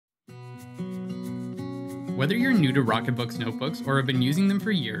Whether you're new to Rocketbook's notebooks or have been using them for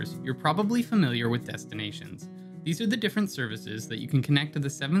years, you're probably familiar with destinations. These are the different services that you can connect to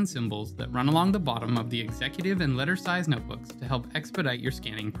the 7 symbols that run along the bottom of the executive and letter-size notebooks to help expedite your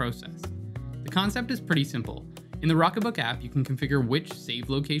scanning process. The concept is pretty simple. In the Rocketbook app, you can configure which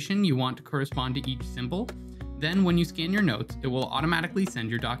save location you want to correspond to each symbol. Then when you scan your notes, it will automatically send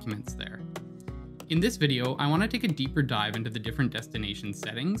your documents there. In this video, I want to take a deeper dive into the different destination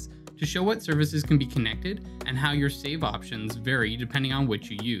settings to show what services can be connected and how your save options vary depending on which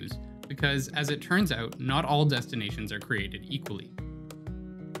you use, because as it turns out, not all destinations are created equally.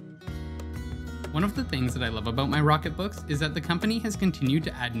 One of the things that I love about my Rocketbooks is that the company has continued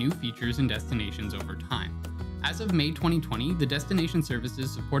to add new features and destinations over time. As of May 2020, the destination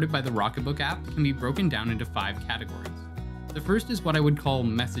services supported by the Rocketbook app can be broken down into 5 categories. The first is what I would call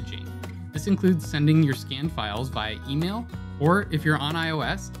messaging. This includes sending your scanned files via email, or if you're on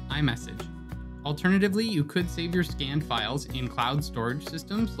iOS, iMessage. Alternatively, you could save your scanned files in cloud storage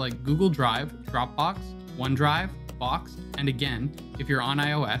systems like Google Drive, Dropbox, OneDrive, Box, and again, if you're on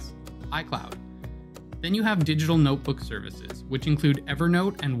iOS, iCloud. Then you have digital notebook services, which include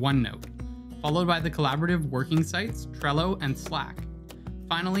Evernote and OneNote, followed by the collaborative working sites Trello and Slack.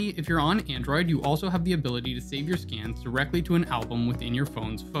 Finally, if you're on Android, you also have the ability to save your scans directly to an album within your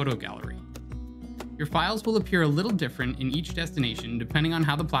phone's photo gallery. Your files will appear a little different in each destination depending on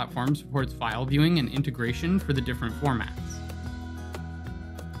how the platform supports file viewing and integration for the different formats.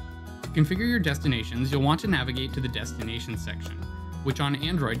 To configure your destinations, you'll want to navigate to the Destinations section, which on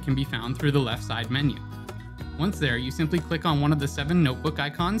Android can be found through the left side menu. Once there, you simply click on one of the 7 notebook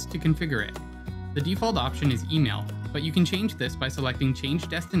icons to configure it. The default option is email, but you can change this by selecting Change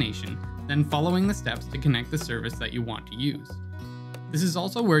Destination, then following the steps to connect the service that you want to use. This is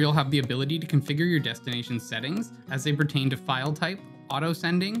also where you'll have the ability to configure your destination settings as they pertain to file type, auto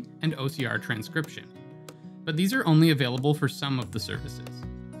sending, and OCR transcription. But these are only available for some of the services.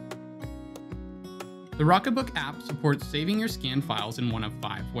 The Rocketbook app supports saving your scanned files in one of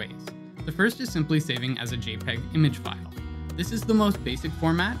 5 ways. The first is simply saving as a JPEG image file. This is the most basic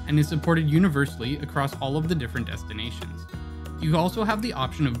format and is supported universally across all of the different destinations. You also have the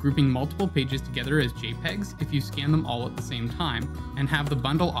option of grouping multiple pages together as JPEGs if you scan them all at the same time and have the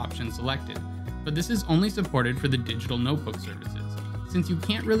bundle option selected, but this is only supported for the digital notebook services, since you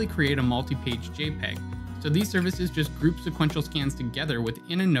can't really create a multi-page JPEG, so these services just group sequential scans together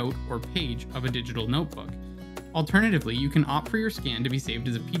within a note or page of a digital notebook. Alternatively, you can opt for your scan to be saved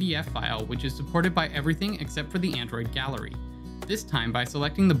as a PDF file, which is supported by everything except for the Android gallery. This time, by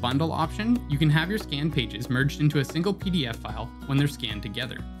selecting the bundle option, you can have your scanned pages merged into a single PDF file when they're scanned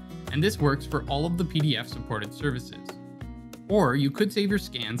together, and this works for all of the PDF supported services. Or you could save your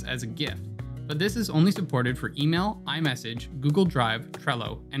scans as a GIF, but this is only supported for email, iMessage, Google Drive,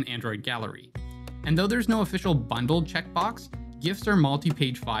 Trello, and Android Gallery. And though there's no official bundle checkbox, GIFs are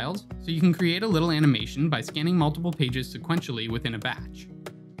multi-page files, so you can create a little animation by scanning multiple pages sequentially within a batch.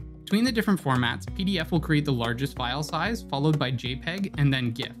 Between the different formats, PDF will create the largest file size, followed by JPEG and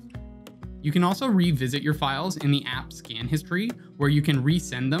then GIF. You can also revisit your files in the app scan history, where you can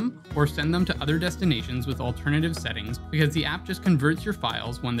resend them or send them to other destinations with alternative settings, because the app just converts your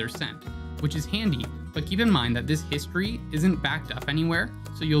files when they're sent, which is handy, but keep in mind that this history isn't backed up anywhere,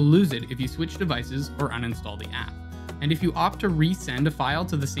 so you'll lose it if you switch devices or uninstall the app. And if you opt to resend a file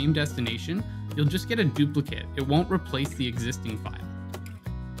to the same destination, you'll just get a duplicate. It won't replace the existing file.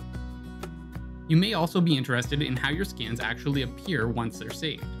 You may also be interested in how your scans actually appear once they're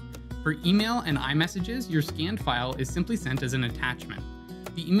saved. For email and iMessages, your scanned file is simply sent as an attachment.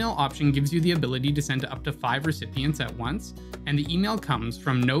 The email option gives you the ability to send to up to 5 recipients at once, and the email comes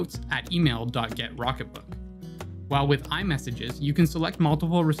from notes@email.getRocketbook. While with iMessages, you can select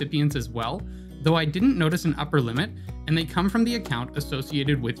multiple recipients as well, though I didn't notice an upper limit, and they come from the account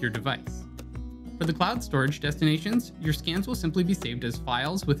associated with your device. For the cloud storage destinations, your scans will simply be saved as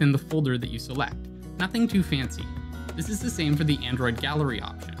files within the folder that you select. Nothing too fancy. This is the same for the Android Gallery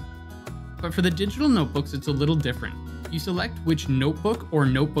option. But for the digital notebooks, it's a little different. You select which notebook or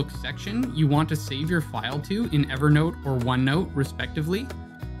notebook section you want to save your file to in Evernote or OneNote, respectively.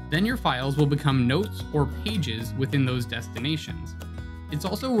 Then your files will become notes or pages within those destinations. It's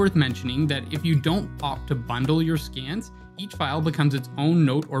also worth mentioning that if you don't opt to bundle your scans, each file becomes its own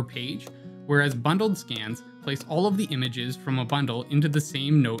note or page, whereas bundled scans place all of the images from a bundle into the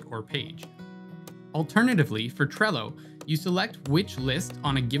same note or page. Alternatively, for Trello, you select which list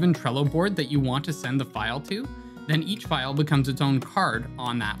on a given Trello board that you want to send the file to, then each file becomes its own card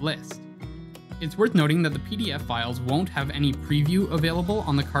on that list. It's worth noting that the PDF files won't have any preview available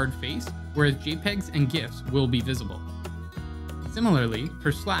on the card face, whereas JPEGs and GIFs will be visible. Similarly,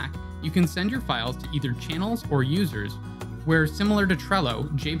 for Slack, you can send your files to either channels or users, where, similar to Trello,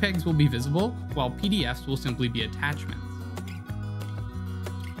 JPEGs will be visible, while PDFs will simply be attachments.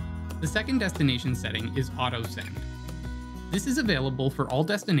 The second destination setting is Auto Send. This is available for all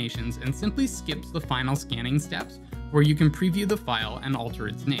destinations and simply skips the final scanning steps, where you can preview the file and alter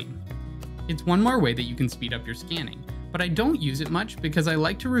its name. It's one more way that you can speed up your scanning, but I don't use it much because I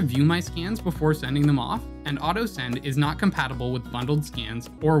like to review my scans before sending them off, and Auto Send is not compatible with bundled scans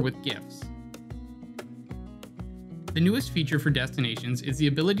or with GIFs. The newest feature for destinations is the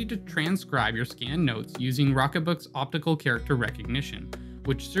ability to transcribe your scan notes using Rocketbook's optical character recognition,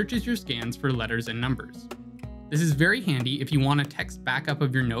 which searches your scans for letters and numbers. This is very handy if you want a text backup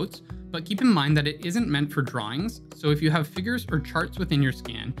of your notes, but keep in mind that it isn't meant for drawings, so if you have figures or charts within your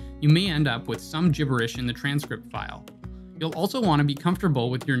scan, you may end up with some gibberish in the transcript file. You'll also want to be comfortable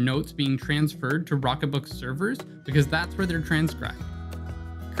with your notes being transferred to Rocketbook's servers, because that's where they're transcribed.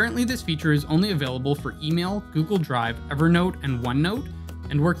 Currently, this feature is only available for email, Google Drive, Evernote, and OneNote,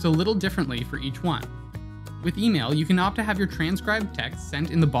 and works a little differently for each one. With email, you can opt to have your transcribed text sent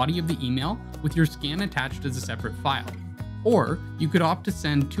in the body of the email with your scan attached as a separate file. Or you could opt to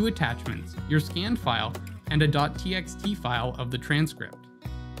send two attachments, your scanned file and a .txt file of the transcript.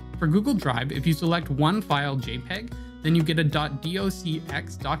 For Google Drive, if you select one file JPEG, then you get a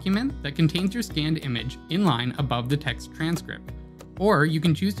 .docx document that contains your scanned image in line above the text transcript. Or you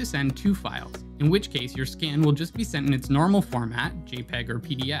can choose to send two files, in which case your scan will just be sent in its normal format, JPEG or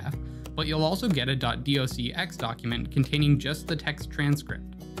PDF, but you'll also get a .docx document containing just the text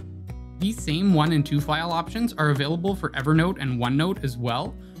transcript. These same 1 and 2 file options are available for Evernote and OneNote as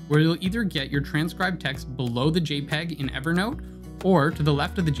well, where you'll either get your transcribed text below the JPEG in Evernote or to the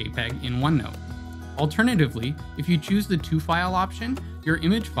left of the JPEG in OneNote. Alternatively, if you choose the 2 file option, your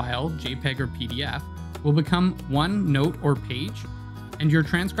image file, JPEG or PDF, will become one note or page, and your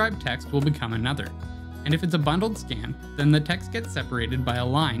transcribed text will become another. And if it's a bundled scan, then the text gets separated by a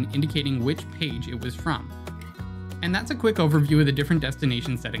line indicating which page it was from. And that's a quick overview of the different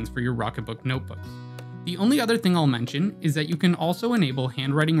destination settings for your Rocketbook notebooks. The only other thing I'll mention is that you can also enable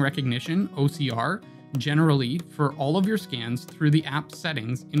handwriting recognition, OCR, generally for all of your scans through the app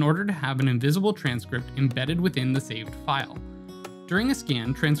settings in order to have an invisible transcript embedded within the saved file. During a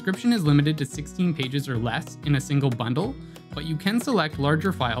scan, transcription is limited to 16 pages or less in a single bundle, but you can select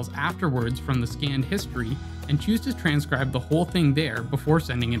larger files afterwards from the scanned history and choose to transcribe the whole thing there before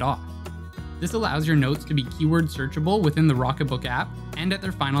sending it off. This allows your notes to be keyword searchable within the Rocketbook app and at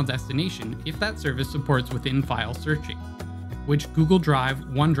their final destination if that service supports within file searching, which Google Drive,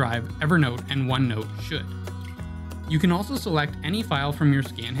 OneDrive, Evernote, and OneNote should. You can also select any file from your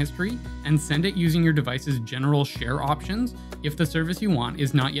scan history and send it using your device's general share options if the service you want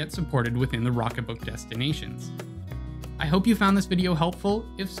is not yet supported within the Rocketbook destinations. I hope you found this video helpful.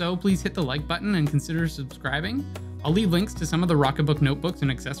 If so, please hit the like button and consider subscribing. I'll leave links to some of the Rocketbook notebooks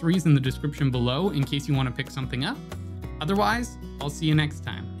and accessories in the description below in case you want to pick something up. Otherwise, I'll see you next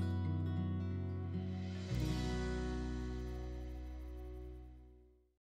time.